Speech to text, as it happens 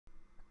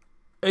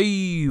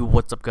Hey,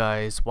 what's up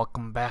guys?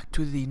 Welcome back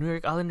to the New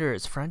York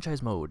Islanders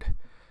franchise mode.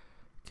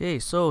 Okay,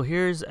 so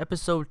here's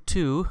episode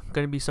 2.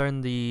 Gonna be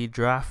starting the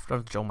draft.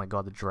 Oh my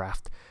god, the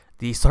draft.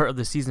 The start of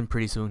the season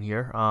pretty soon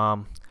here.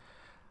 I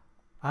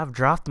have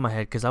draft in my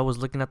head because I was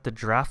looking at the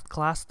draft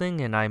class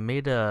thing and I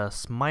made a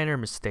minor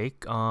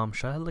mistake.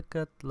 Let's have a look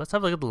at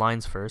the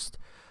lines first.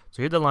 So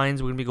here are the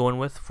lines we're gonna be going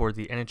with for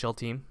the NHL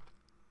team.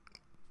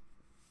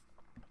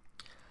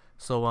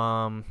 So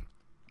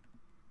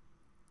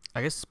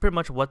I guess it's pretty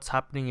much what's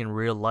happening in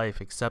real life,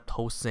 except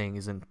Ho-Sing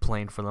isn't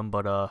playing for them.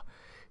 But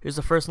here's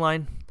the first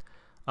line.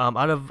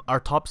 Out of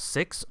our top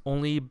 6,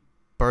 only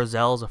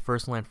Barzal is a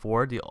first line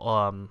forward. The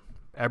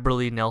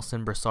Eberle,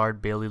 Nelson,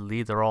 Brassard, Bailey,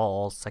 Lee, they're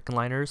all second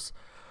liners.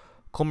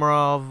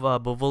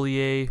 Komarov,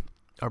 Beauvillier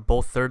are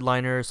both third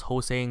liners.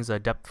 Ho-Sing's a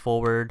depth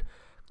forward.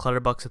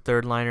 Clutterbuck's a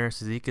third liner.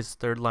 Suzuki's a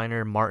third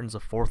liner. Martin's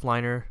a fourth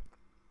liner.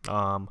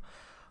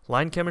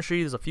 Line chemistry,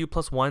 there's a few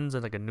 +1s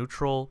and like a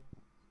neutral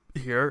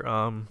here.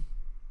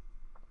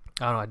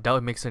 I don't know, I doubt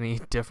it makes any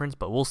difference,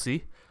 but we'll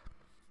see.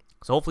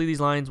 So hopefully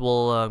these lines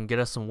will get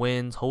us some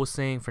wins.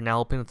 Ho-Sing for now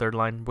will play in the third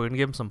line. We're going to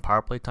give him some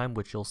power play time,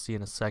 which you'll see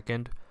in a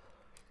second.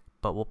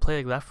 But we'll play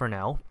like that for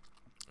now.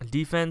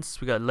 Defense,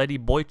 we got Letty,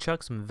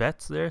 Boychuk, some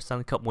vets there,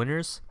 Stanley Cup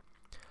winners.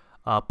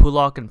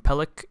 Pulak and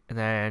Pelech, and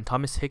then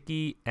Thomas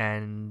Hickey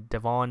and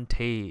Devon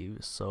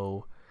Taves.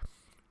 So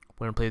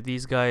we're going to play with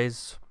these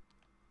guys.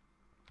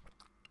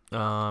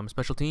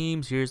 Special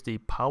teams, here's the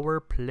power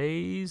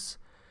plays.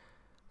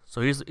 So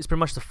it's pretty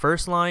much the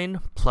first line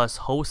plus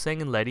Ho-Sing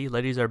and Letty.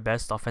 Letty's our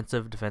best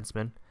offensive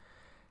defenseman.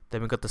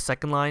 Then we got the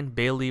second line,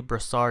 Bailey,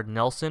 Brassard,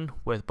 Nelson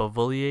with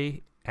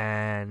Beauvillier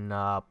and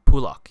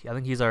Pulak. I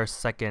think he's our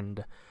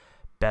second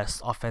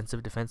best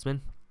offensive defenseman.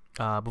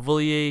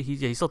 Beauvillier,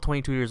 he's still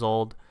 22 years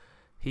old.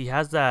 He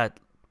has that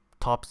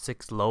top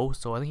 6 low,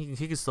 so I think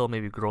he can still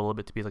maybe grow a little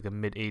bit to be like a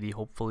mid-80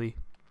 hopefully.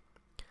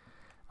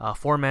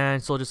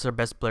 4-man, still just our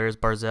best players,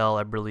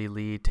 Barzal, Eberle,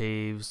 Lee,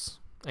 Taves.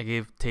 I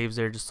gave Taves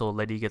there just so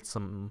Letty gets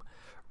some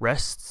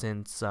rest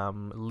since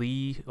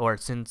Letty's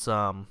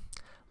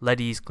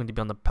going to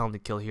be on the penalty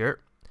kill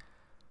here.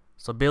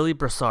 So Bailey,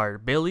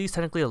 Brassard. Bailey's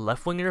technically a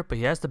left winger, but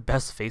he has the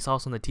best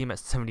faceoffs on the team at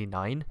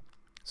 79.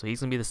 So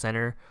he's going to be the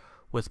center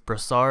with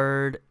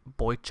Brassard,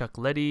 Boychuk,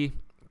 Letty,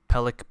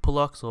 Pelech,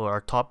 Pulak. So our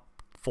top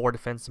 4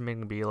 defensemen going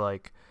to be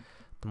like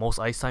the most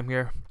ice time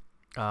here.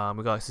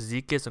 We got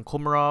Suzuki and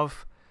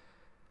Komarov.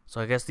 So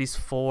I guess these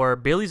 4,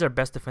 Bailey's our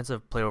best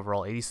defensive player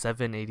overall,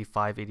 87,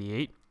 85,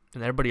 88.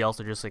 And everybody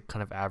else are just like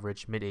kind of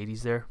average,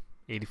 mid-80s there,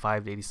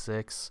 85 to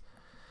 86.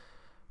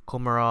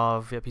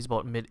 Komarov, yep, he's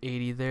about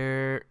mid-80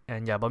 there.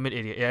 And yeah, about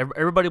mid-80. Yeah,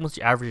 everybody, once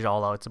you average it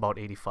all out, it's about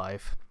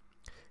 85.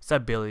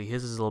 Except Bailey,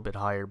 his is a little bit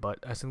higher. But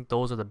I think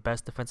those are the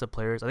best defensive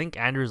players. I think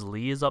Anders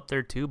Lee is up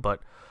there too,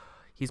 but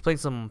he's playing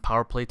some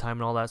power play time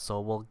and all that. So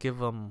we'll give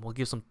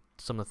some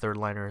of the third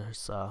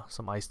liners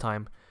some ice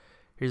time.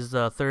 Here's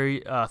the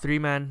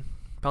 3-man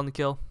penalty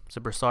kill.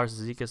 So Brassard,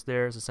 Suzuki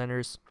there as the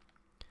centers.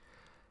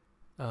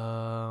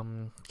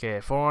 Okay,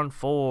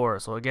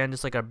 4-on-4. So again,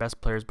 just like our best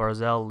players,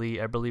 Barzal, Lee,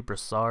 Eberle,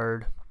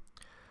 Brassard,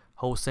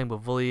 Ho-Sing,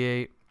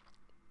 Beauvillier.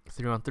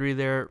 3-on-3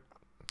 there.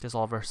 Just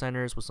all of our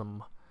centers with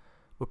some.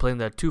 We're playing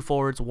the 2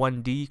 forwards,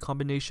 1D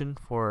combination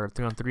for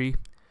 3-on-3.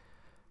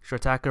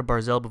 Short attacker,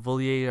 Barzal,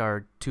 Beauvillier,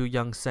 our 2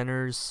 young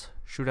centers.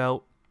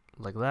 Shootout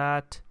like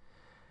that.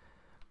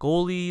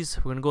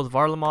 Goalies, we're gonna go with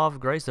Varlamov,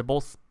 Grice. They're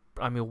both,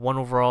 I mean, 1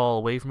 overall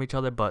away from each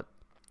other, but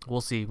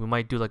we'll see. We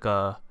might do like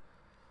a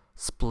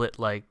split,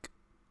 like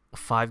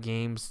 5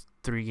 games,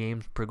 3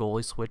 games per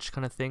goalie switch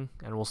kind of thing,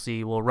 and we'll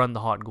see. We'll run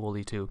the hot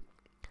goalie too.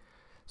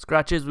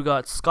 Scratches, we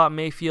got Scott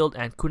Mayfield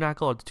and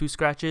Kunackle are the 2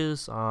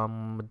 scratches.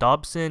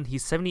 Dobson,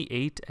 he's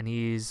 78 and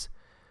he's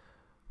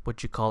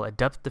what you call a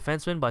depth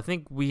defenseman, but I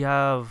think we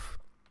have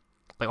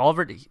like all of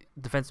our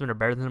defensemen are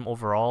better than him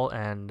overall,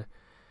 and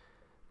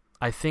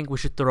I think we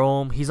should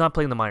throw him. He's not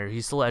playing the minor.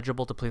 He's still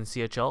eligible to play in the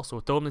CHL. So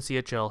we'll throw him in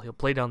the CHL. He'll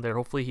play down there.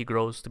 Hopefully he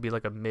grows to be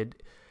like a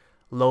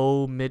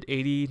low mid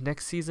 80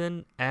 next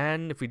season.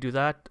 And if we do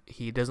that,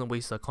 he doesn't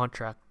waste a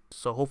contract.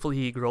 So hopefully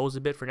he grows a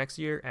bit for next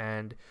year,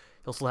 and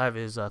he'll still have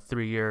his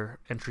 3-year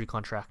entry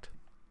contract.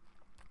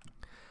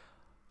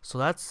 So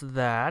that's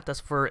that. That's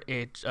for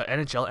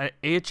NHL. And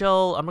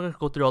AHL, I'm not going to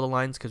go through all the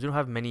lines because we don't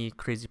have many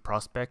crazy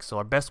prospects. So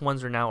our best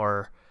ones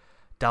are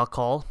Dal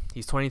Call.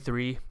 He's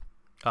 23.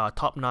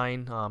 Top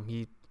 9.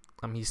 He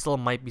still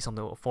might be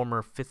something. A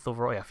former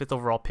 5th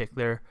overall pick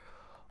there.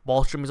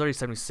 Wallstrom is already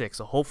 76,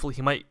 so hopefully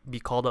he might be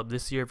called up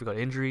this year if we got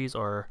injuries,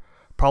 or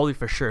probably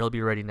for sure he'll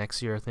be ready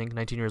next year. I think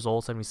 19 years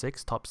old,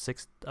 76, top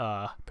 6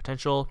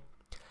 potential.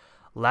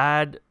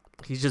 Ladd,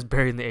 he's just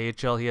buried in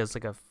the AHL. He has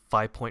like a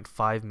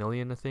 5.5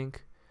 million, I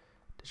think.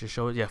 Did you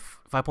show it? Yeah,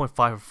 5.5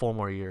 for 4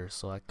 more years.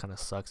 So that kind of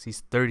sucks.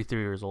 He's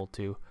 33 years old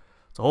too,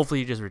 so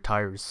hopefully he just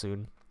retires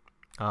soon.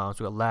 So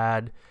we got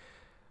Ladd.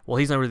 Well,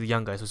 he's not really a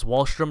young guy. So it's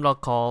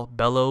Wallstrom, Call,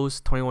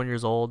 Bellows, 21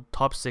 years old,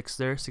 top 6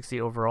 there,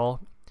 68 overall.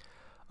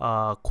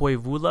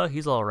 Koivula,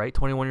 he's alright,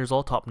 21 years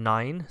old, top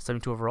 9,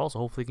 72 overall. So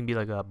hopefully he can be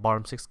like a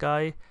bottom 6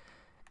 guy.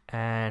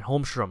 And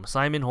Holmstrom,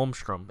 Simon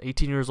Holmstrom,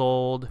 18 years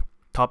old,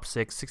 top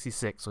 6,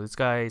 66. So this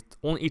guy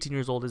only 18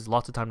 years old. Has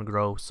lots of time to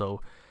grow.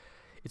 So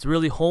it's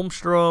really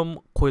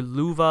Holmstrom,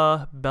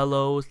 Koiluva,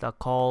 Bellows,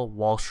 Lakal,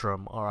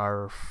 Wallstrom are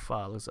our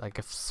I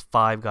guess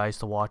 5 guys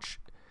to watch.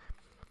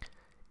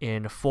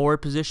 In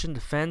forward position,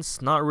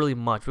 defense, not really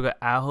much. We got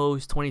Aho,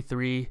 he's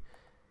 23.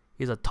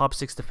 He's a top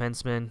 6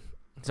 defenseman.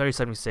 He's already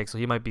 76, so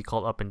he might be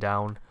called up and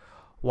down.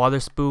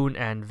 Waterspoon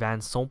and Van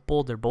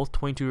Sompel, they're both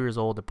 22 years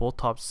old. They're both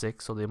top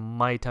 6, so they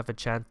might have a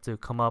chance to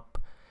come up.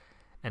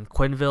 And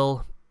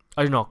Quenneville,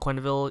 I don't know,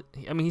 Quenneville,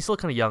 I mean, he's still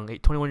kind of young,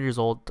 21 years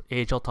old,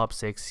 AHL top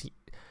 6,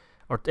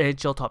 or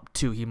AHL top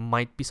 2. He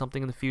might be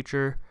something in the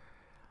future.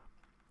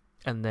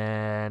 And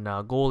then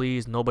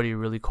goalies, nobody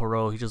really.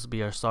 Coro, he just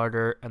be our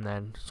starter. And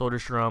then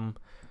Soderstrom,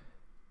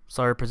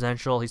 starter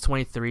potential. He's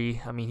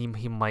 23. I mean,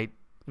 he might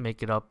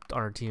make it up on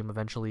our team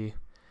eventually.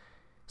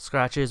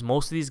 Scratches.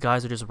 Most of these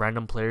guys are just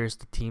random players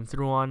the team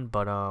threw on,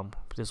 but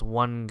this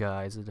one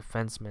guy is a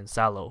defenseman,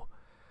 Salo.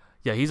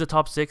 Yeah, he's a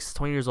top 6,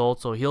 20 years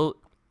old, so he'll,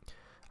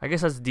 I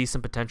guess, has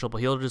decent potential,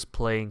 but he'll just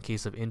play in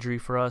case of injury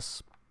for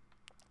us.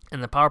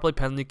 And the power play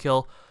penalty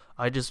kill,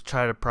 I just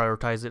try to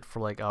prioritize it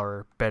for like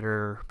our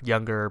better,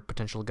 younger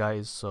potential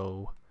guys.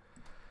 So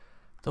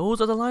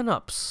those are the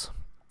lineups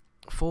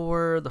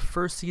for the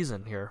first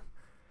season here.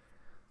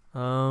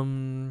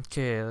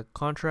 Okay, the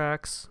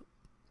contracts.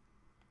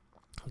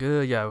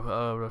 Good,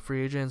 yeah.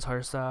 Free agents,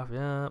 hire staff,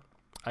 yeah.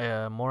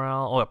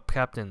 Morale. Oh,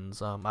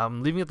 captains.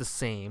 I'm leaving it the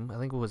same. I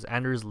think it was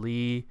Anders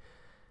Lee,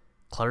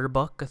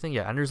 Clutterbuck. I think,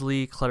 yeah, Anders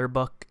Lee,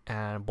 Clutterbuck,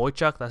 and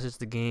Boychuk. That's just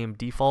the game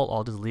default.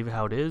 I'll just leave it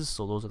how it is.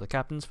 So those are the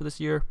captains for this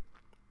year.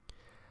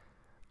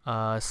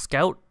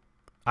 Scout.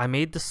 I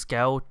made the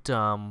scout.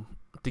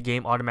 The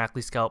game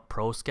automatically scout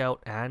pro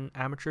scout and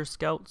amateur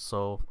scout.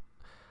 So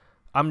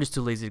I'm just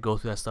too lazy to go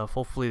through that stuff.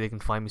 Hopefully they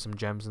can find me some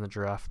gems in the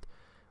draft.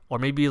 Or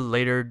maybe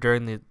later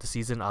during the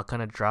season, I'll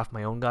kind of draft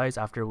my own guys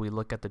after we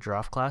look at the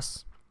draft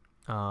class.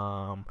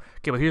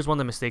 Okay, but here's one of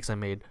the mistakes I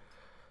made.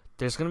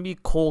 There's going to be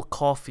Cole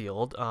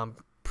Caulfield.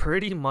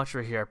 Pretty much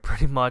right here.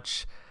 Pretty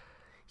much.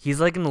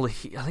 He's like,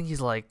 I think he's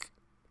like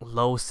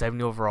low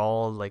 70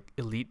 overall, like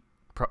elite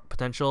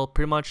potential.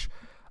 Pretty much,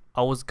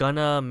 I was going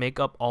to make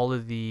up all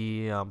of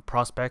the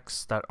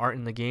prospects that aren't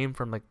in the game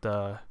from like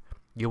the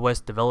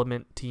U.S.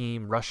 development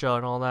team, Russia,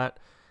 and all that.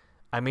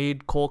 I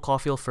made Cole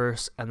Caulfield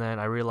first, and then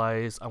I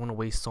realized I want to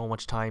waste so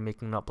much time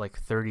making up like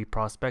 30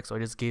 prospects, so I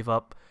just gave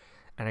up.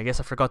 And I guess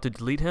I forgot to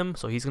delete him,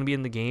 so he's going to be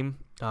in the game.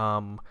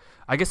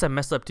 I guess I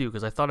messed up too,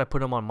 because I thought I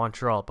put him on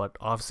Montreal, but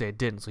obviously I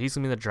didn't. So he's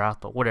going to be in the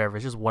draft, but whatever.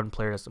 It's just one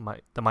player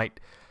that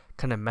might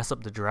kind of mess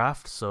up the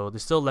draft. So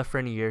there's still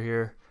Lafreniere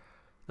here.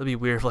 It'll be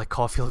weird if like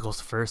Caulfield goes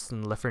first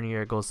and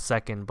Lafreniere goes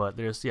second, but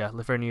there's, yeah,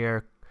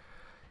 Lafreniere.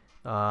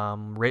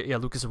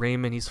 Lucas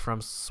Raymond, he's from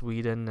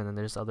Sweden, and then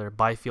there's other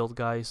Byfield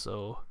guys,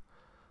 so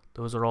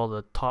those are all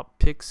the top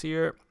picks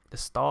here. The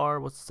star,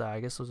 what's that?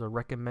 I guess those are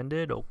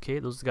recommended. Okay,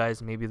 those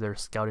guys, maybe they're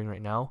scouting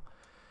right now.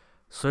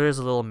 So there's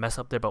a little mess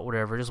up there, but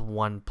whatever. Just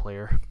one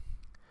player.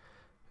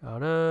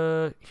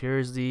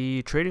 Here's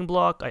the trading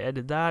block. I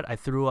edited that. I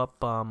threw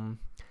up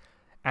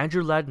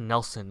Andrew Ladd and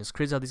Nelson. It's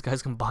crazy how these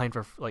guys combined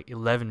for like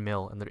 11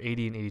 mil, and they're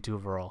 80 and 82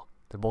 overall.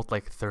 They're both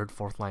like third,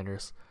 fourth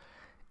liners.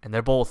 And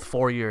they're both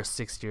 4 years,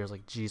 6 years.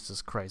 Like,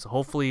 Jesus Christ. So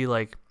hopefully,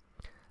 like,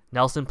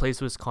 Nelson plays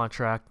to his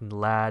contract, and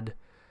Ladd,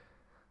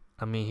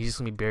 I mean, he's just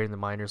going to be buried in the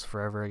minors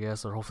forever, I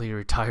guess. Or hopefully he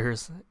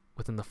retires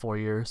within the 4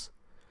 years.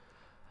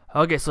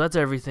 Okay, so that's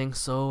everything.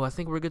 So I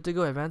think we're good to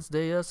go. Advanced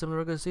day, yeah. Similar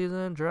regular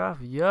season.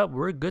 Draft, yep,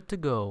 we're good to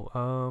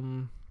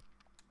go.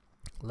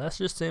 Let's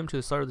just sim to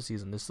the start of the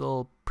season. There's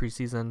still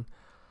preseason.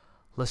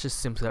 Let's just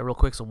sim to that real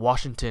quick. So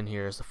Washington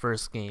here is the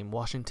first game.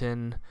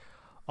 Washington,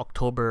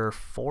 October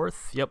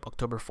 4th. Yep,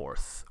 October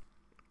 4th.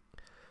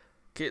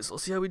 Okay, so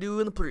let's see how we do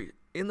in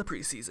the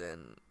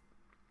preseason.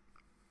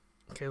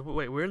 Okay,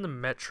 wait, we're in the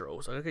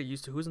Metro, so I gotta get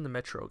used to who's in the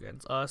Metro again.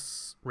 It's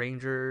us,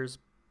 Rangers,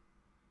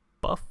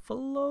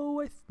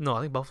 Buffalo. I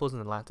think Buffalo's in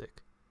the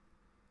Atlantic.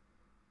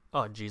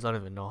 Oh, geez, I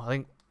don't even know. I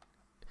think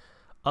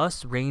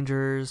us,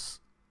 Rangers.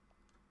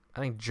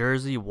 I think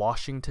Jersey,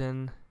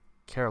 Washington,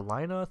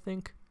 Carolina. I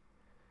think.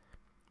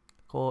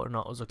 Cool.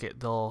 No, it was okay.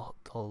 They'll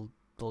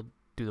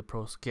do the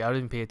pros. Okay, I didn't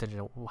even pay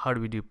attention. How do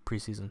we do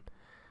preseason?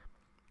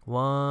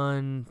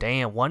 1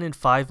 in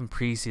 5 in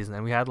preseason,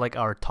 and we had like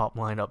our top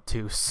lineup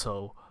too.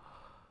 So.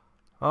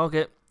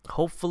 Okay,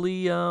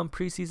 hopefully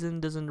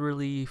preseason doesn't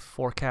really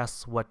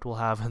forecast what we'll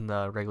have in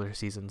the regular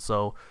season.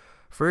 So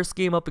first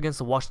game up against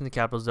the Washington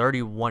Capitals, they're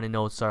already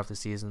 1-0 to start off the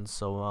season.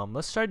 So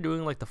let's start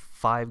doing like the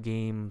 5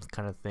 games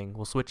kind of thing.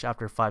 We'll switch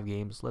after 5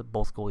 games, let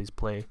both goalies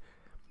play.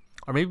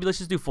 Or maybe let's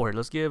just do 4 here.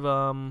 Let's give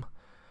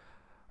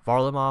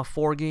Varlamov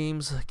 4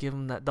 games, give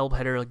him that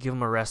doubleheader, give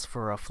him a rest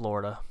for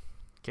Florida.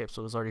 Okay,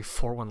 so there's already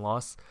 4-1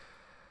 loss.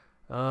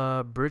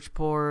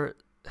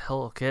 Bridgeport,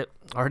 hell, okay,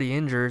 already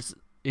injuries.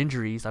 I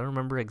don't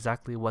remember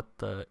exactly what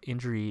the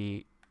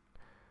injury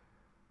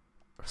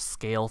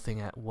scale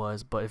thing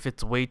was, but if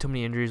it's way too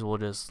many injuries, we'll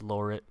just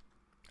lower it.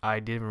 I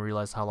didn't even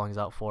realize how long he's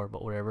out for,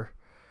 but whatever.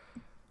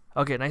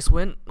 Okay, nice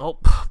win. Oh,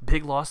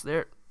 big loss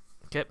there.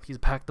 Okay, he's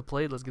back to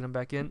play. Let's get him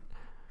back in.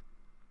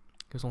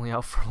 He was only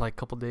out for like a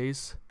couple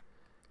days.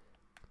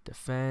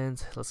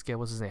 Defense. Let's get,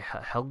 what's his name?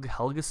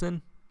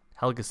 Helgeson?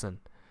 Helgeson.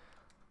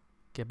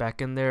 Get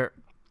back in there.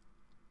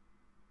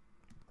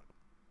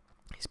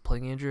 He's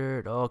playing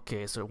injured.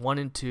 Okay, so 1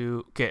 and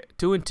 2. Okay,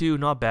 2 and 2,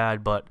 not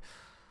bad, but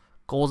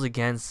goals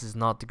against is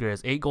not the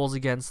greatest. 8 goals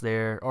against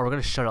there. Or we're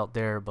going to shut out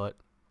there, but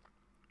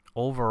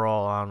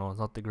overall, I don't know, it's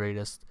not the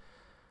greatest.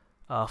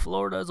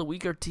 Florida is a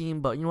weaker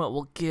team, but you know what?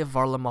 We'll give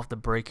Varlamov the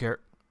break here.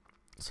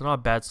 So not a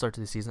bad start to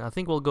the season. I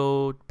think we'll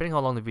go, depending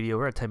on how long the video,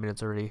 we're at 10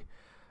 minutes already.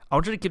 I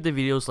want you to keep the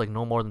videos like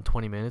no more than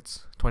 20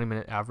 minutes,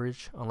 20-minute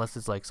average, unless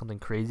it's like something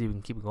crazy, we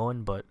can keep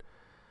going. But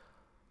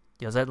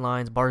yeah, Z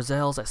lines,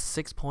 Barzell's at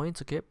 6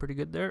 points. Okay, pretty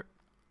good there.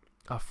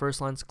 First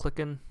line's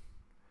clicking.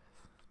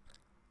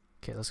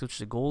 Okay, let's switch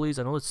to goalies.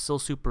 I know it's still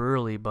super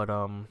early, but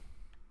how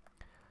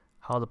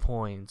are the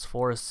points?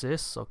 4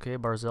 assists. Okay,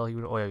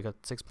 Barzell. Oh yeah, we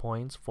got 6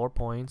 points, 4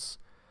 points.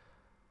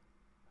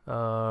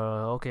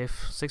 Okay,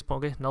 6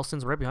 points. Okay,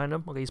 Nelson's right behind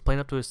him. Okay, he's playing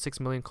up to his $6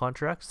 million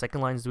contract.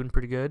 Second line's doing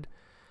pretty good.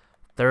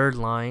 Third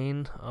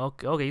line.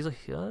 Okay, he's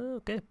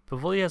okay.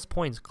 Pavoli has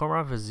points.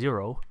 Komarov has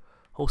 0.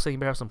 Hosang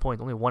better have some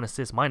points. Only 1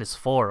 assist.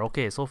 -4.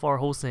 Okay, so far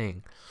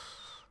Hosang.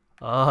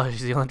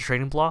 Is he on the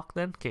trading block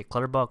then? Okay,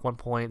 Clutterbuck 1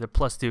 point. They're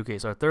 +2. Okay,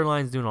 so our third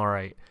line's doing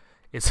alright.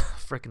 It's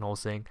freaking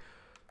Hosang.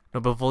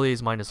 No, Pavoli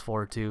is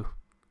 -4 too.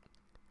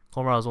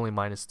 Komarov is only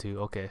 -2.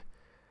 Okay.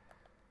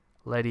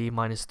 Letty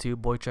 -2.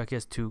 Boychuk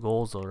has 2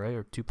 goals though, right?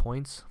 Or 2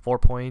 points. 4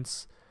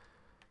 points.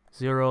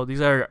 0.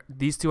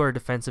 These two are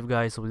defensive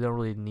guys, so we don't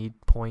really need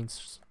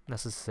points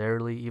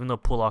necessarily. Even though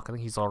Pulak, I think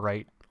he's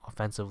alright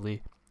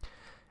offensively.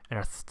 And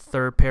our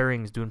third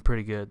pairing is doing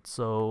pretty good.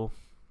 So,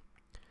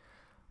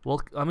 well,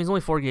 I mean, it's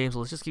only 4 games, so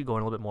let's just keep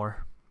going a little bit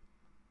more.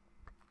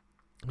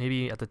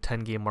 Maybe at the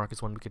 10-game mark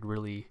is when we could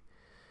really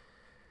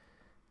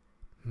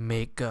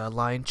make a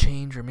line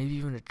change, or maybe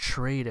even a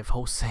trade if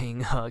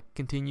Hosang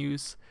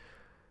continues.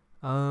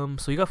 So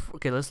you got,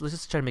 okay, let's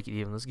just try to make it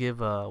even. Let's give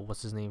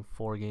what's his name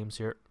 4 games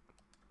here.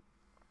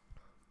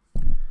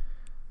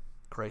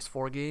 Christ,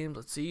 4 games.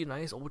 Let's see.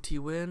 Nice OT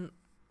win.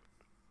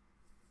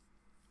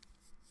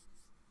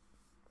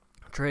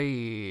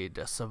 Trade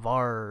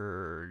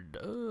Savard.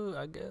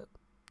 I get.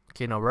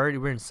 Okay, no,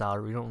 we're in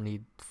salary. We don't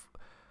need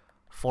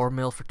 4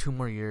 mil for 2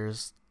 more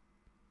years.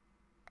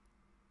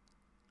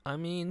 I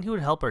mean, he would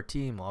help our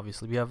team.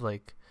 Obviously, we have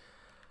like,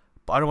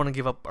 but I don't want to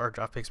give up our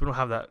draft picks. We don't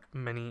have that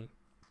many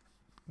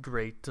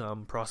great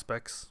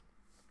prospects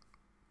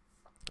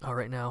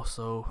right now.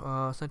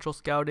 So central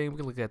scouting. We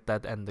can look at that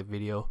at the end of the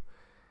video.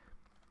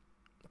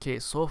 Okay,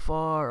 so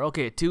far,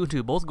 okay, 2 and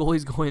 2. Both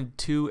goalies going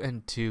 2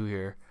 and 2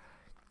 here.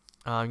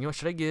 You know what,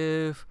 should I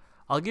give?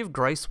 I'll give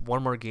Grice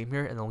 1 more game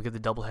here, and then we'll give the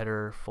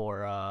doubleheader for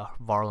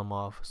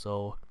Varlamov.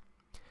 So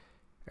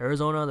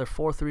Arizona, they're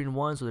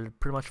 4-3-1, so they're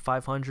pretty much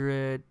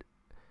 500,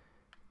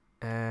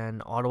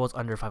 and Ottawa's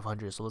under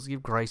 500. So let's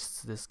give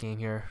Grice this game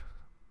here.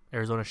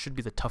 Arizona should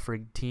be the tougher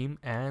team,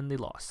 and they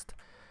lost.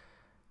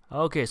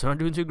 Okay, so we're not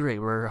doing too great.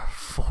 We're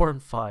 4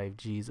 and 5.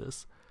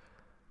 Jesus.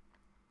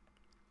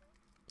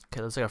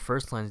 Okay, looks like our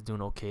first line is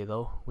doing okay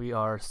though. We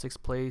are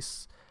 6th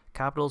place.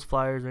 Capitals,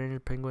 Flyers,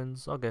 Rangers,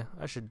 Penguins. Okay,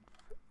 I should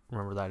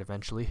remember that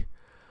eventually.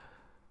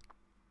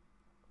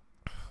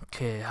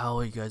 Okay, how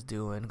are you guys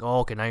doing? Oh,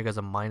 okay, now you guys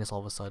are minus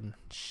all of a sudden.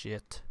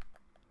 Shit.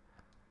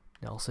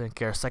 Nelson,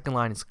 okay, our second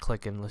line is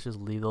clicking. Let's just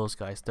leave those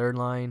guys. Third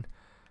line,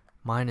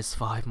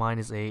 -5,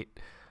 -8.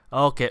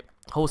 Okay,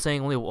 Hosang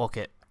only,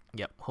 okay.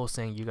 Yep,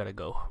 Hosang, you gotta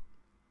go.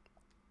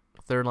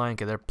 Third line,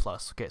 okay, they're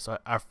plus. Okay, so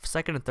our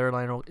second and third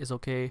line is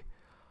okay.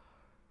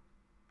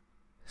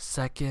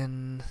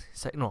 Second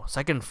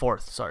and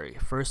fourth, sorry.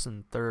 First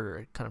and third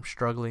are kind of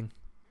struggling.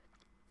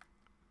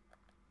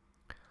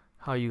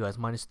 How are you guys?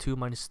 -2,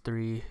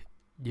 -3.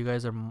 You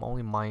guys are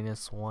only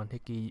 -1.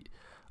 Hickey.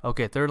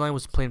 Okay, third line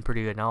was playing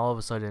pretty good. Now all of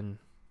a sudden,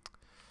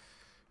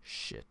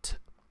 shit.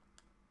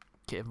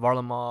 Okay,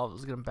 Varlamov,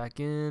 let's get him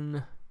back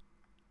in.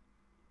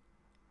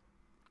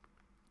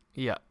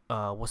 Yeah.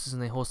 What's his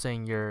name?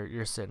 Hosang,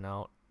 you're sitting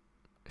out.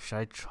 Should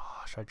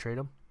I trade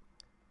him?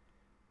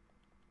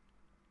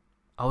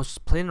 I was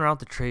just playing around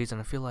with the trades, and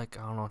I feel like,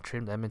 I don't know, trade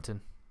him to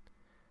Edmonton.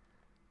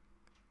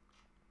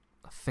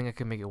 I think I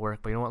can make it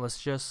work, but you know what?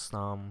 Let's just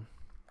okay,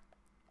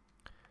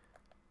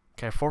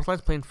 fourth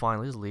line's playing fine.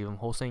 Let's just leave him.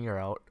 Hosang, you're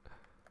out.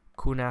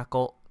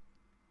 Kunackle.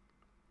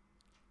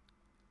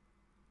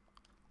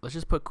 Let's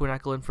just put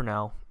Kunackle in for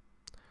now.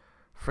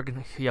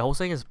 Friggin' yeah,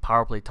 Hosang is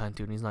power play time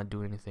too, and he's not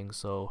doing anything.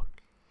 So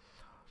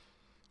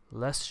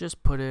let's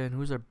just put in,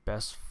 who's our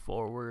best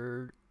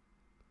forward?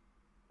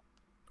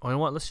 Oh, you know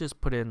what? Let's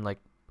just put in like,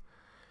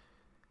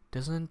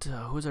 doesn't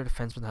who's our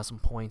defenseman that has some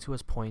points? Who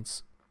has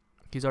points?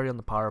 He's already on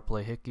the power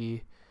play.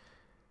 Hickey.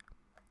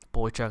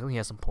 Boychuk, I think he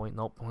has some points.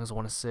 Nope, he has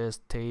 1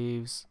 assist.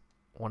 Taves,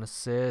 1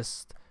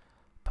 assist.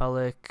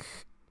 Pellick.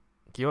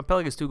 Okay, you know,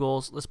 Pellick has 2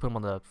 goals. Let's put him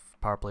on the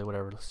power play,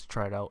 whatever. Let's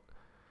try it out.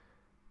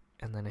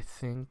 And then I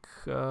think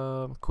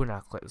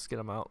Kunak, let's get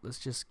him out. Let's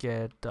just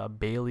get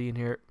Bailey in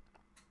here.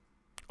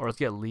 Or let's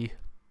get Lee.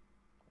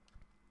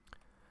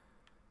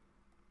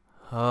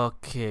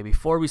 Okay,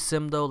 before we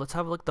sim though, let's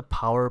have a look at the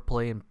power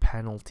play and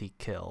penalty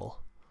kill.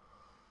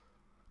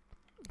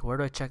 Where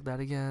do I check that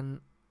again?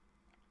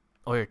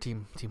 Oh, your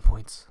team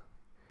points.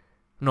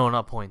 No,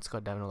 not points.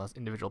 God damn it, no, that's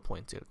individual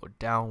points. You gotta go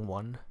down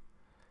 1.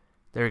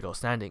 There you go,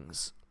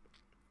 standings.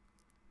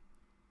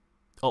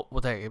 Oh,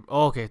 what the heck?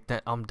 Oh, okay,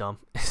 I'm dumb.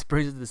 It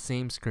brings it to the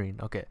same screen.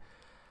 Okay,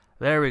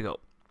 there we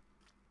go.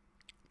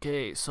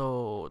 Okay,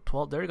 so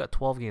 12. There we got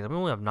 12 games. We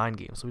only have 9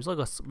 games, so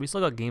we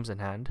still got games in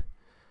hand.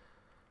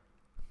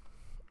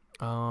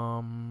 Where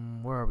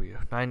are we?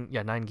 9.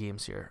 Yeah, 9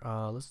 games here.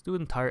 Let's do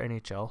entire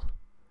NHL.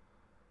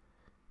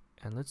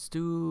 And let's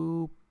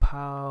do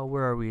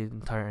where are we?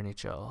 Entire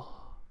NHL.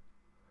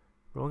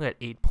 We're only at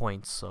 8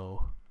 points,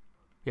 so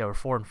yeah, we're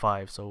 4 and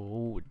 5. So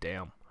ooh,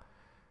 damn.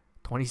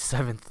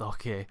 27th.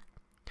 Okay.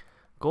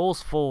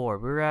 Goals for.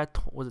 We're at,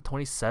 was it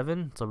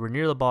 27? So we're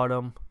near the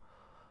bottom.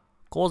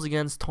 Goals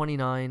against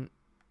 29.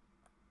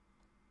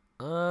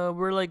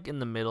 We're like in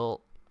the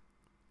middle.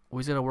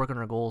 We just gotta work on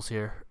our goals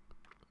here.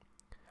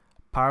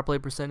 Power play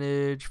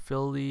percentage,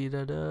 Philly,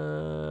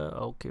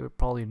 okay, we're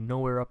probably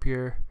nowhere up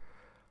here.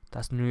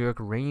 That's New York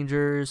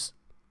Rangers.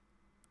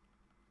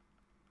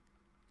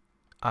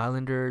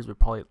 Islanders, we're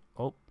probably,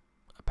 oh,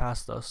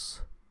 past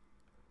us.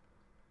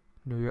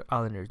 New York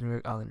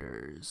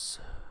Islanders.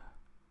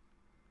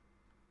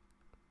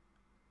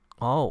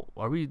 Oh,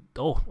 are we,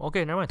 oh,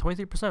 okay, never mind,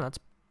 23%, that's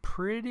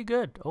pretty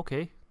good,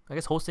 okay. I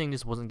guess hosting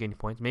just wasn't getting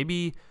points.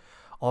 Maybe,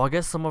 oh, I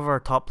guess some of our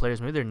top players,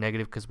 maybe they're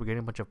negative because we're getting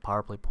a bunch of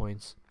power play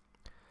points.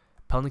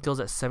 Penalty kills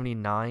at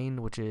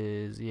 79, which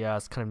is, yeah,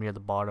 it's kind of near the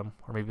bottom.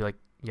 Or maybe like,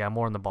 yeah,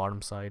 more on the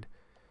bottom side.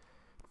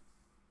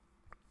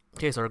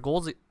 Okay, so our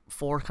goals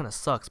for kind of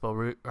sucks,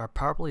 but our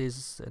power play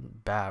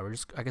isn't bad.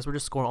 I guess we're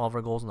just scoring all of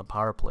our goals on the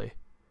power play.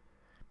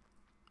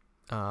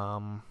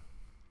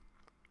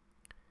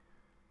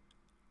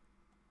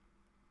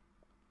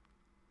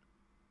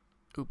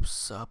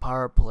 Oops,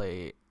 power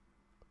play.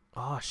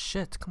 Oh,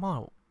 shit, come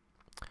on.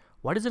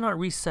 Why does it not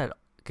reset?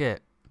 Okay,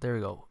 there we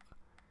go.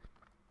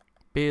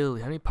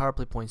 Bailey, how many power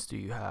play points do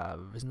you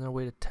have? Isn't there a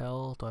way to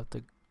tell? Do I have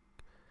to...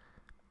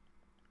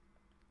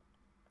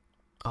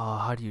 Oh,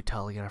 how do you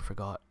tell again? I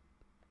forgot.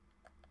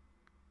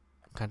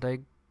 Can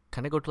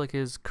I go to like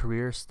his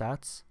career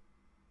stats?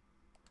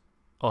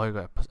 Oh, here we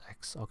go. Plus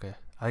X. Okay,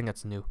 I think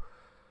that's new.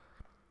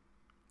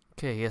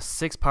 Okay, he has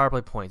 6 power play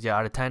points. Yeah,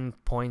 out of 10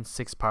 points,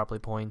 6 power play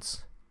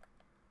points.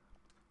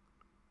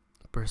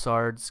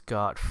 Broussard's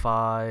got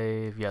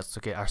 5. Yes,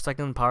 okay. Our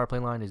second power play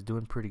line is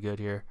doing pretty good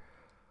here.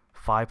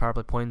 5 power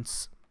play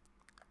points.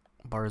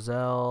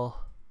 Barzell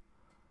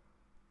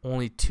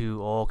only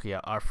 2. Oh, okay,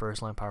 yeah, our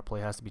first line power play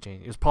has to be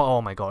changed. It was probably,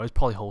 oh my god, it was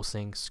probably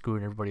hosting,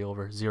 screwing everybody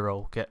over. 0.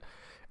 Okay,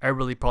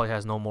 everybody probably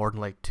has no more than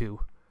like 2.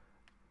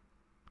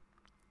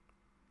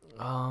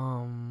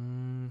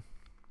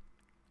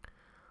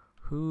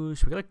 Who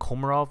should we get? Like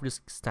Komarov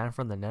just stand in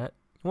front of the net.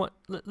 You know what?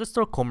 Let's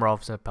throw Komarov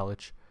instead of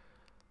Pelic.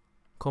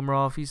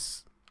 Komarov,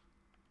 he's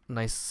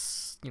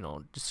nice. You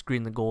know, just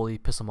screen the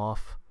goalie, piss him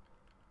off.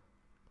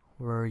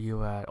 Where are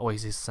you at? Oh,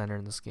 he's his center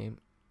in this game.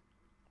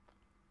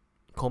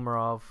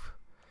 Komarov,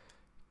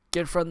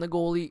 get in front of the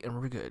goalie, and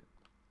we're good.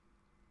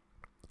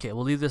 Okay,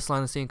 we'll leave this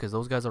line the same because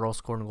those guys are all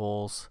scoring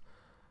goals.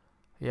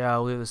 Yeah,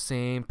 we'll leave the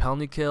same.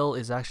 Penalty kill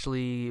is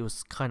actually, it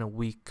was kind of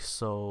weak,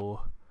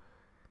 so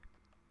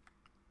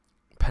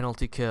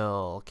penalty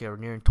kill. Okay, we're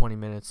nearing 20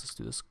 minutes. Let's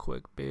do this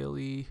quick.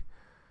 Bailey.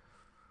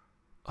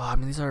 Oh, I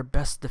mean, these are our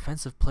best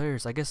defensive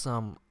players. I guess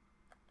I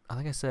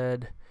think I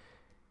said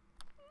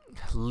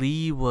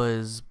Lee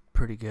was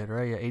pretty good,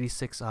 right? Yeah,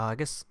 86. I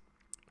guess,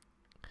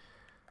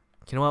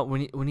 you know what?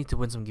 We need to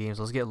win some games.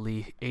 Let's get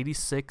Lee.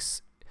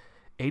 86,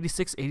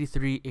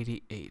 83,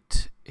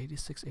 88.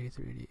 86,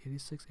 83, 88,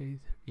 86, 83.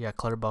 Yeah,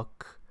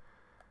 Clutterbuck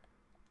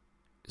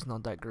is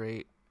not that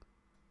great.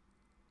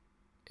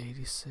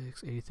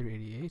 86, 83,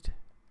 88.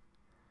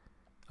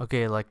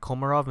 Okay, like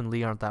Komarov and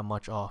Lee aren't that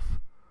much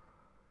off.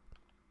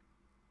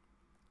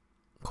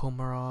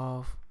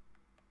 Komarov.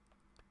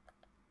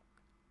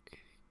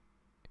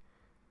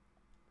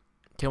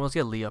 Okay, let's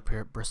get Lee up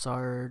here.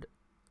 Broussard.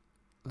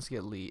 Let's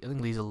get Lee. I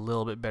think Lee's a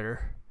little bit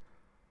better.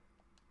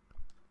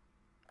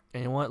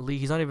 And you know what? Lee,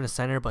 he's not even a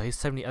center, but he's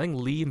 70. I think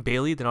Lee and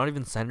Bailey, they're not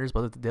even centers,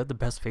 but they have the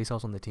best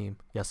faceoffs on the team.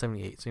 Yeah,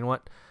 78. So you know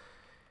what?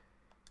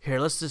 Here,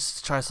 let's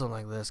just try something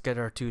like this. Get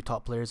our 2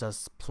 top players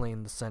as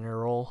playing the center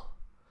role.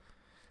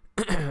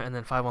 And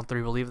then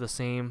 5-on-3, we'll leave the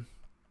same.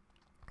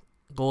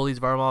 Goalies,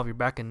 Varlamov, you're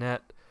back in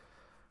net.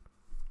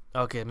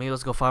 Okay, maybe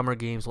let's go 5 more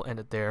games. We'll end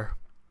it there.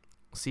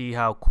 See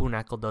how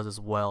Kuhnackel does as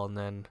well, and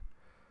then,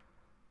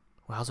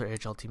 well, how's our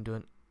AHL team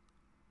doing?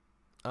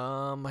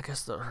 I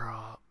guess the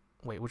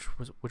wait, which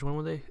one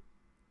were they?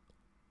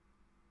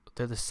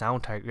 They're the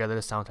Sound Tigers. Yeah, they're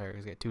the Sound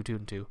Tigers. Get 2, 2,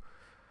 and 2.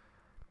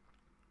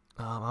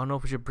 I don't know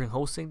if we should bring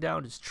hosting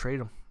down. Just trade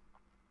them.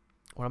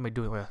 What am I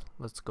doing? Yeah,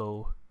 let's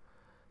go.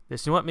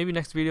 This. You know what? Maybe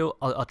next video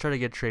I'll try to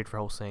get a trade for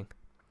hosting.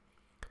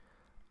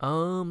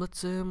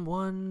 Let's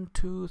 1,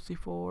 2, 3,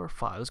 4,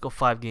 5. Let's go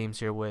 5 games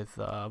here with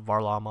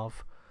Varlamov.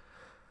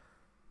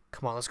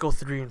 Come on, let's go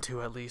 3 and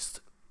 2 at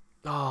least.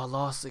 Oh,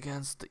 lost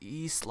against the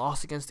East.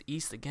 Lost against the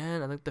East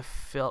again. I think the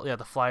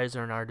Flyers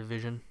are in our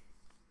division.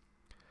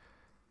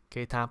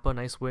 Okay, Tampa,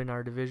 nice win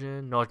our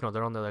division. No,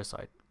 they're on the other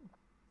side.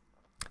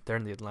 They're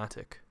in the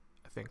Atlantic,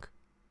 I think.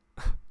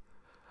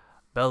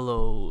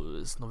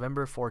 Bellows,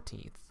 November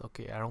 14th.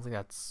 Okay, I don't think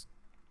that's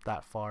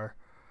that far.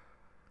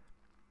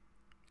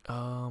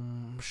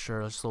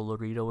 Sure, let's throw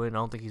Laredo in. I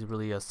don't think he's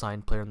really a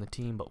signed player on the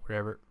team, but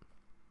whatever.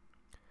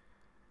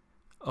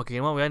 Okay,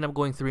 well, we end up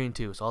going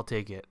 3-2, so I'll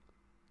take it.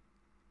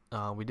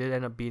 We did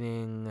end up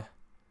beating.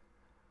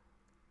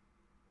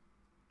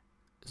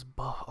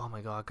 Oh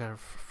my god, I gotta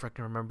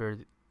freaking remember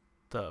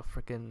the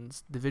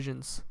freaking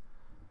divisions.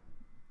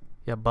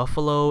 Yeah,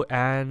 Buffalo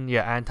and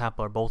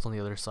Tampa are both on the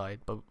other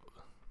side, but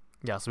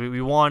yeah, so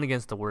we won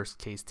against the worst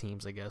case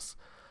teams, I guess.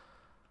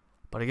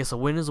 But I guess a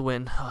win is a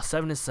win.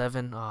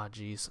 7-7. Ah,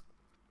 jeez.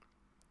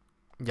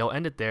 Yeah, I'll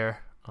end it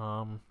there.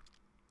 20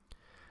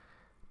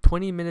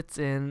 minutes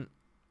in,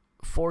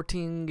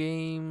 14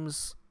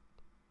 games,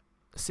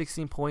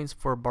 16 points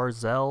for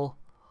Barzell.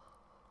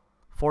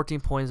 14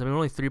 points. I mean,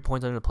 only 3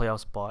 points under the playoff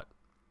spot.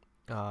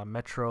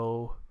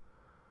 Metro.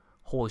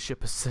 Holy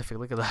shit, Pacific.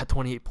 Look at that.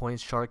 28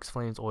 points. Sharks,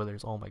 Flames,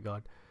 Oilers. Oh my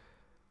god.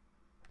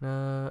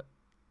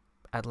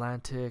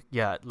 Atlantic.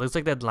 Yeah, it looks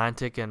like the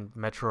Atlantic and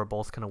Metro are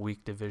both kind of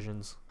weak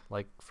divisions.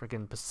 Like,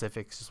 freaking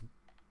Pacific's just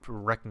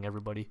wrecking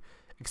everybody.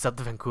 Except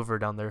the Vancouver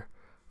down there.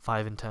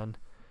 5-10.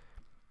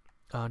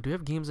 Do we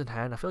have games in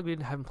hand? I feel like we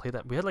haven't played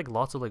that. We had, like,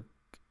 lots of, like,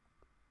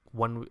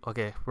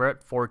 okay, we're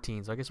at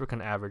 14, so I guess we're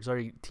kind of average. There's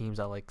already teams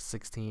at, like,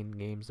 16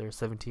 games there.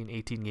 17,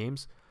 18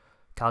 games.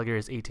 Calgary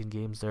has 18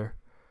 games there.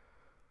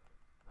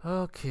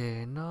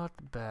 Okay,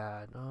 not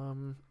bad.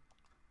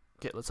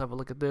 Okay, let's have a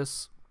look at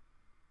this.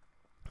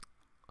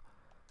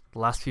 The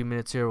last few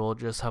minutes here, we'll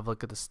just have a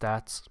look at the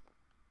stats.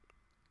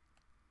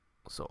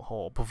 So,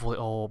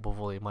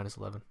 Bavoli, minus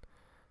 11.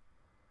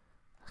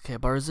 Okay,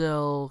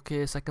 Barzell.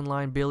 Okay, second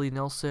line, Bailey,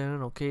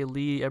 Nelson. Okay,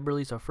 Lee,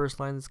 Eberle's our first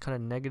line. It's kind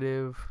of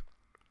negative.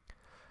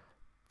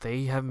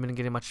 They haven't been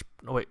getting much.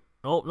 Oh, wait.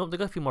 Oh, no, they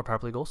got a few more power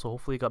play goals, so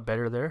hopefully it got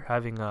better there.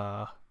 Having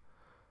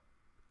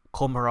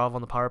Komarov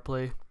on the power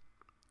play.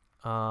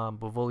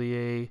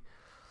 Bavolier.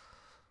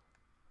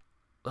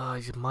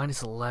 He's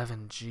minus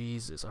 11.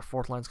 Jesus. Our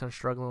fourth line's kind of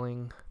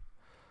struggling.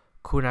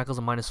 Kunakel's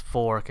a minus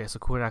 4. Okay, so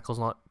Kunakel's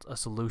not a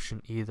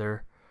solution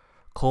either.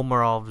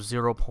 Komarov,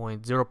 0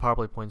 points. 0 power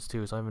play points,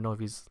 too. So I don't even know if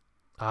he's.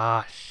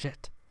 Ah,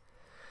 shit.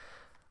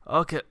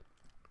 Okay.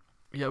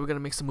 Yeah, we got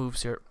to make some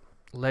moves here.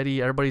 Letty,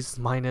 everybody's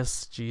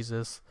minus.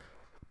 Jesus.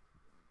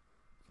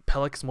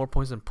 Pellick's more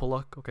points than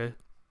Pullock. Okay.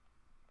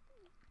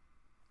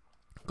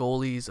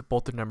 Goalies,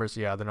 both their numbers,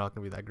 yeah, they're not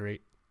going to be that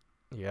great.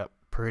 Yep,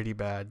 pretty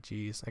bad.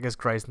 Jeez. I guess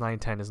Christ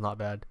 9-10 is not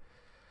bad.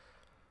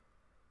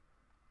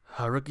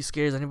 Rookie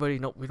scares, anybody?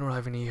 Nope, we don't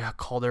have any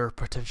Calder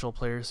potential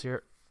players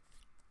here.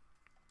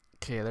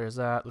 Okay, there's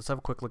that. Let's have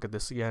a quick look at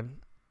this again.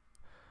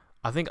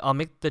 I think I'll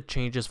make the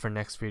changes for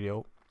next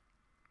video.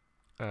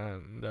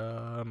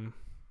 And,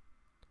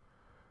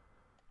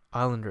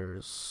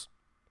 Islanders.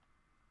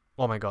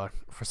 Oh my god.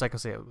 For a second,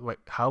 say, wait,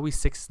 how are we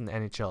 6th in the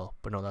NHL?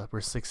 But no, we're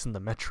 6th in the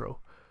Metro.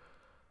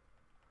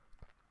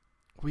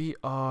 We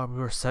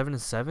were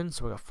 7-7,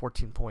 so we got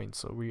 14 points.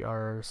 So we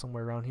are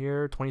somewhere around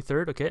here,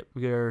 23rd. Okay,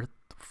 we are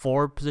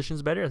 4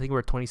 positions better. I think we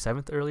were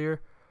 27th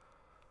earlier.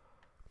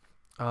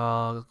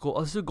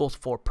 Let's do goals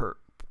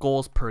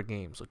per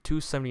game. So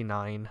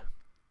 279.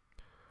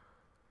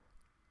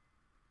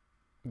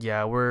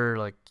 Yeah, we're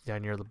like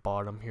near the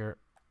bottom here.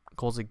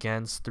 Goals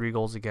against, 3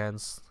 goals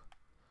against.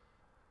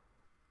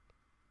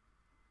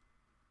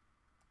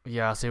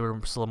 Yeah, I say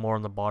we're still more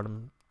on the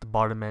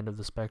bottom end of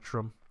the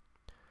spectrum.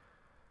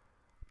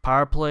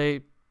 Power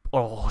play.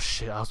 Oh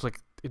shit! I was like,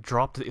 it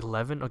dropped to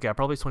 11. Okay,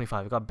 probably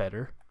 25. It got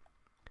better.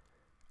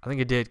 I think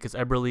it did because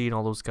Eberle and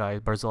all those guys.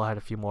 Barzell had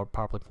a few more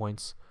power play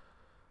points.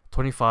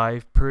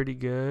 25, pretty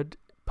good.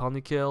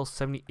 Penalty kill,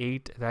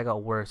 78. That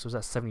got worse. It was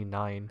at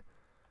 79,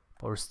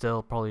 but we're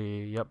still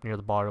probably near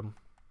the bottom.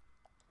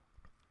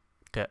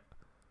 Okay.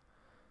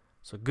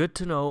 So good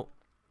to know.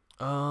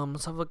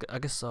 Let's have a look. I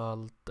guess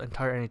the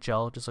entire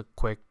NHL. Just a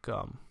quick.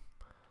 I'm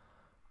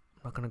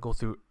not gonna go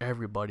through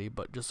everybody,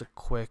 but just a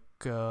quick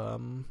look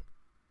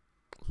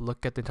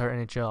at the entire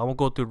NHL. I won't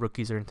go through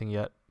rookies or anything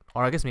yet,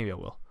 or I guess maybe I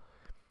will.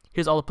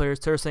 Here's all the players: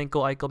 Tarasenko,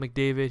 Eichel,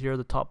 McDavid. Here are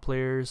the top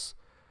players.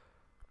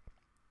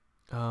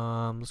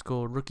 Let's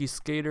go rookie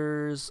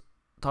skaters.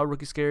 Top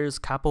rookie skaters: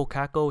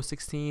 Kako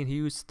 16,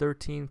 Hughes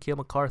 13, Cale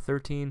Makar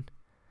 13.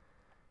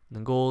 And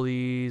then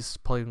goalies,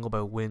 probably gonna go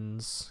by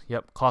wins.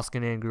 Yep,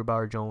 Koskinen,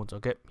 Grubauer, Jones.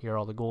 Okay, here are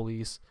all the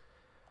goalies.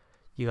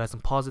 You guys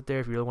can pause it there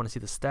if you really want to see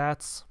the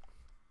stats.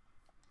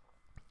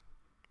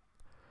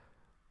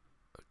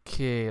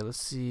 Okay, let's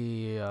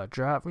see.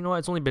 Draft. You know what?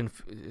 It's only been.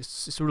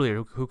 It's really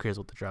who cares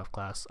what the draft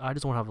class. I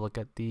just want to have a look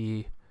at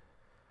the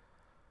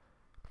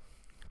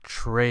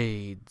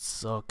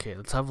trades. Okay,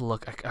 let's have a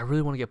look. I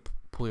really want to get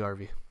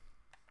Puljujärvi.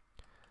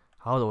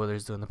 How are the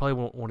Oilers doing? They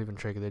probably won't even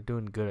trade it. They're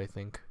doing good, I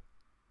think.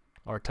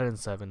 Or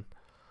 10-7.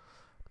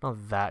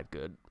 Not that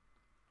good.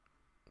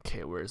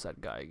 Okay, where's that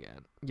guy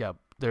again? Yeah,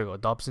 there we go.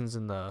 Dobson's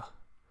in the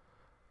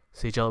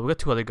CHL. We got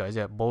 2 other guys.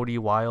 Yeah, Bodie,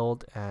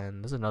 Wild,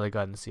 and there's another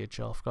guy in the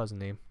CHL. I forgot his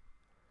name.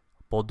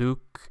 Bolduc,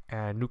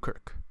 and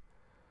Newkirk.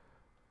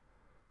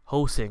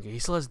 Hosing, he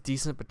still has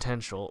decent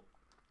potential.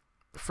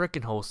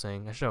 Frickin'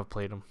 Hosing, I should have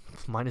played him.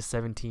 Minus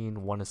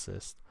 17, 1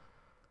 assist.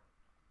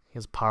 He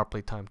has power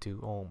play time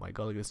too. Oh my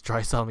god, look at this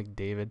Drysdale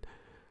McDavid.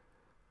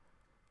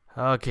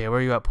 Okay, where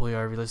are you at,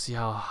 Puljujärvi? Let's see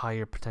how high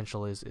your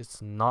potential is.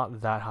 It's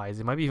not that high.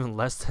 It might be even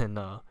less than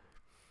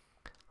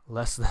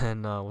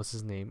what's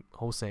his name?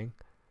 Hosing.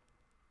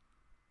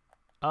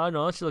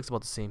 No, actually looks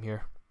about the same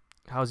here.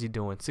 How's he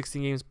doing?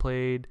 16 games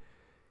played.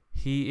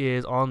 He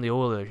is on the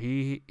Oilers.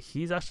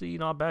 He's actually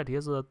not bad. He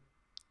has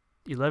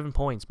 11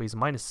 points, but he's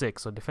minus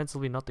 6, so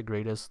defensively not the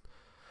greatest.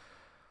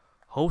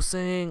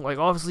 Hosing, like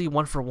obviously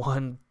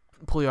 1-for-1.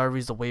 Puljujärvi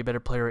is a way better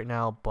player right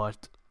now,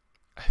 but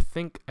I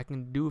think I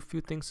can do a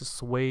few things to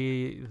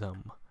sway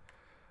them.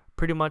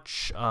 Pretty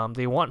much,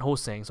 they want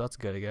Hosing, so that's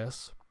good, I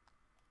guess.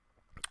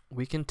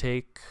 We can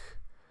take.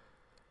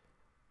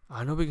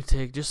 I know we can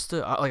take just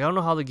like I don't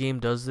know how the game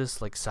does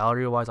this, like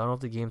salary wise. I don't know if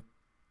the game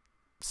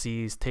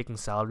sees taking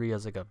salary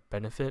as like a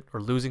benefit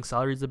or losing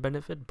salary as a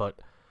benefit, but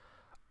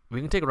we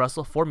can take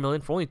Russell 4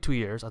 million for only 2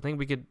 years. I think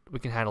we can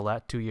handle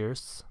that 2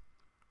 years.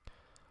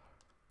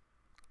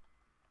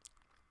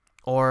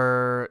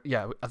 Or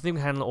yeah, I think we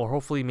can handle, or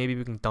hopefully maybe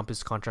we can dump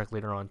his contract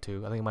later on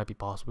too. I think it might be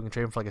possible. We can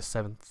trade him for like a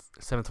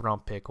seventh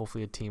round pick.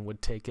 Hopefully a team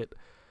would take it.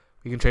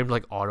 We can trade him to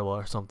like Ottawa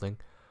or something.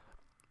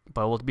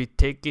 But we'll be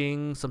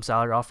taking some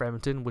salary off for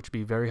Edmonton, which would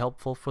be very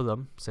helpful for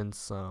them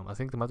since I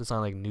think they might have to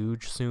sign like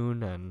Nuge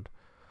soon, and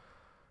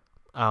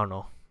I don't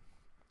know.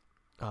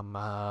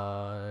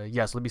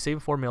 Yeah, so they'll be saving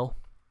 4 mil.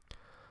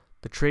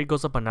 The trade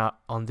goes up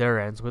on their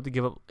end, so we have to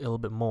give up a little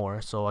bit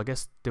more. So I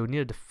guess they would need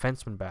a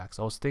defenseman back.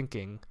 So I was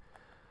thinking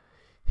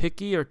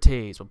Hickey or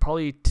Taves. Well,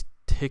 probably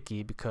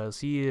Hickey because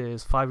he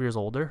is 5 years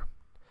older.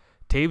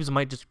 Taves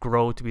might just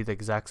grow to be the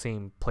exact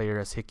same player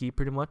as Hickey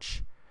pretty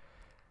much.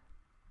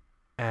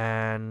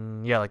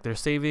 And yeah, like they're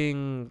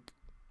saving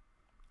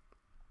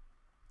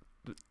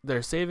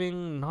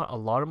not a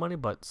lot of money,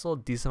 but still a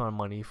decent amount of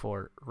money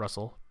for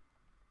Russell.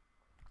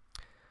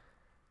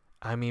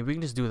 I mean, we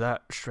can just do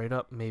that straight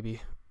up,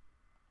 maybe.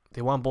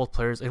 They want both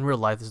players. In real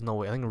life, there's no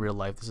way. I think in real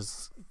life, this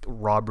is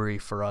robbery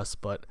for us,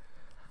 but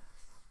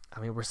I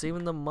mean, we're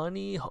saving the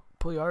money.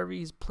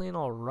 Puljujärvi is playing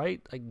all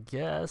right, I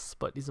guess,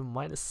 but he's a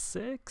minus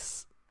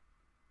 6.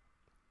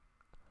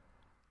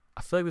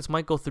 I feel like this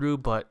might go through,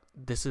 but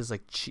this is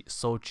like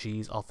so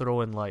cheese. I'll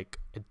throw in like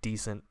a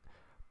decent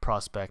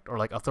prospect, or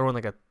like I'll throw in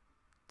like a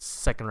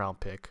 2nd round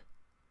pick.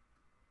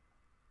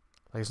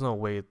 Like, there's no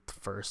way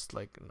first.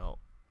 Like, no.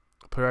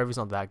 Puljujärvi's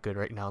not that good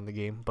right now in the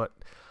game, but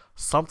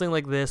something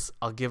like this,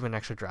 I'll give an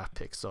extra draft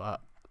pick. So,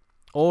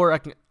 or I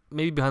can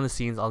maybe behind the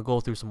scenes, I'll go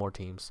through some more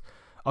teams.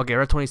 Okay,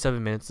 we're at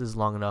 27 minutes. This is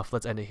long enough.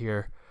 Let's end it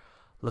here.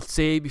 Let's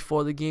say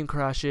before the game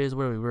crashes,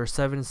 where are we? We're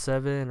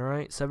 7-7, all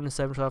right?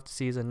 7-7 for half the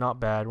season, not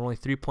bad. We're only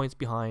 3 points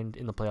behind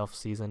in the playoff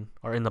season,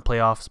 or in the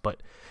playoffs,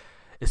 but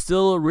it's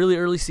still a really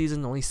early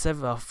season. Only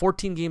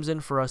 14 games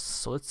in for us.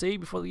 So let's say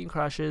before the game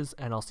crashes,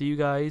 and I'll see you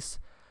guys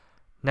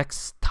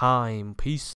next time. Peace.